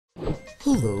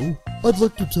Hello, I'd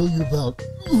like to tell you about...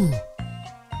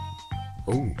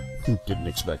 Oh, didn't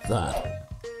expect that.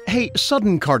 Hey,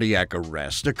 sudden cardiac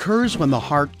arrest occurs when the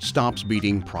heart stops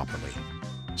beating properly.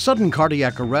 Sudden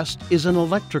cardiac arrest is an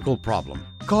electrical problem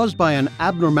caused by an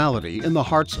abnormality in the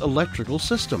heart's electrical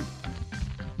system.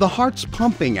 The heart's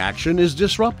pumping action is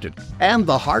disrupted, and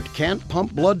the heart can't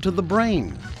pump blood to the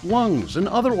brain, lungs, and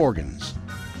other organs.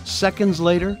 Seconds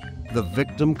later, the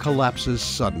victim collapses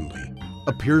suddenly,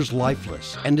 appears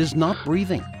lifeless, and is not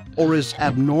breathing, or is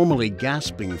abnormally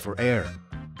gasping for air.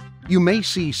 You may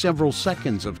see several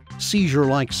seconds of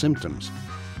seizure-like symptoms.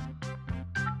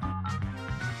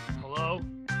 Hello?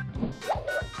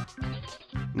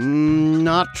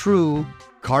 Not true.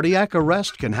 Cardiac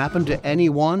arrest can happen to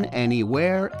anyone,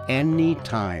 anywhere,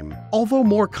 anytime. Although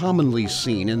more commonly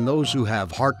seen in those who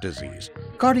have heart disease,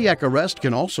 cardiac arrest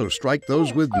can also strike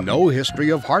those with no history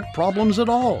of heart problems at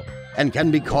all, and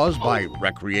can be caused by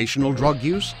recreational drug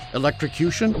use,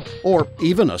 electrocution, or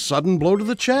even a sudden blow to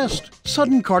the chest.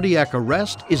 Sudden cardiac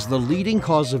arrest is the leading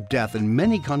cause of death in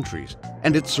many countries,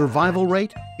 and its survival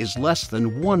rate is less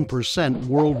than 1%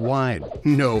 worldwide.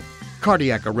 No,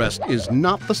 cardiac arrest is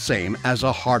not the same as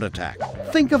a heart attack.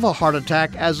 Think of a heart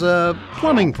attack as a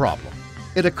plumbing problem.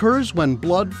 It occurs when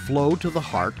blood flow to the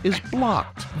heart is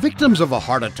blocked. Victims of a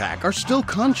heart attack are still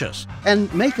conscious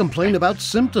and may complain about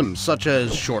symptoms such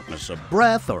as shortness of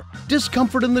breath or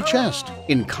discomfort in the chest.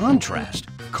 In contrast,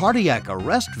 cardiac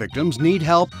arrest victims need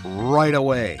help right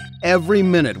away. Every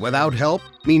minute without help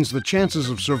means the chances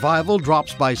of survival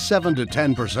drops by 7 to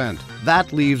 10%.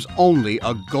 That leaves only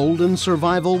a golden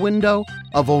survival window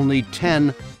of only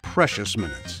 10 precious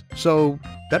minutes. So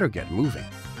better get moving.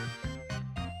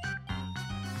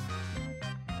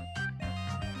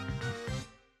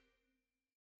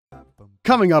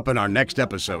 Coming up in our next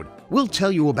episode, we'll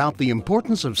tell you about the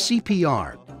importance of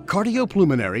CPR,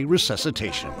 cardiopulmonary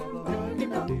resuscitation.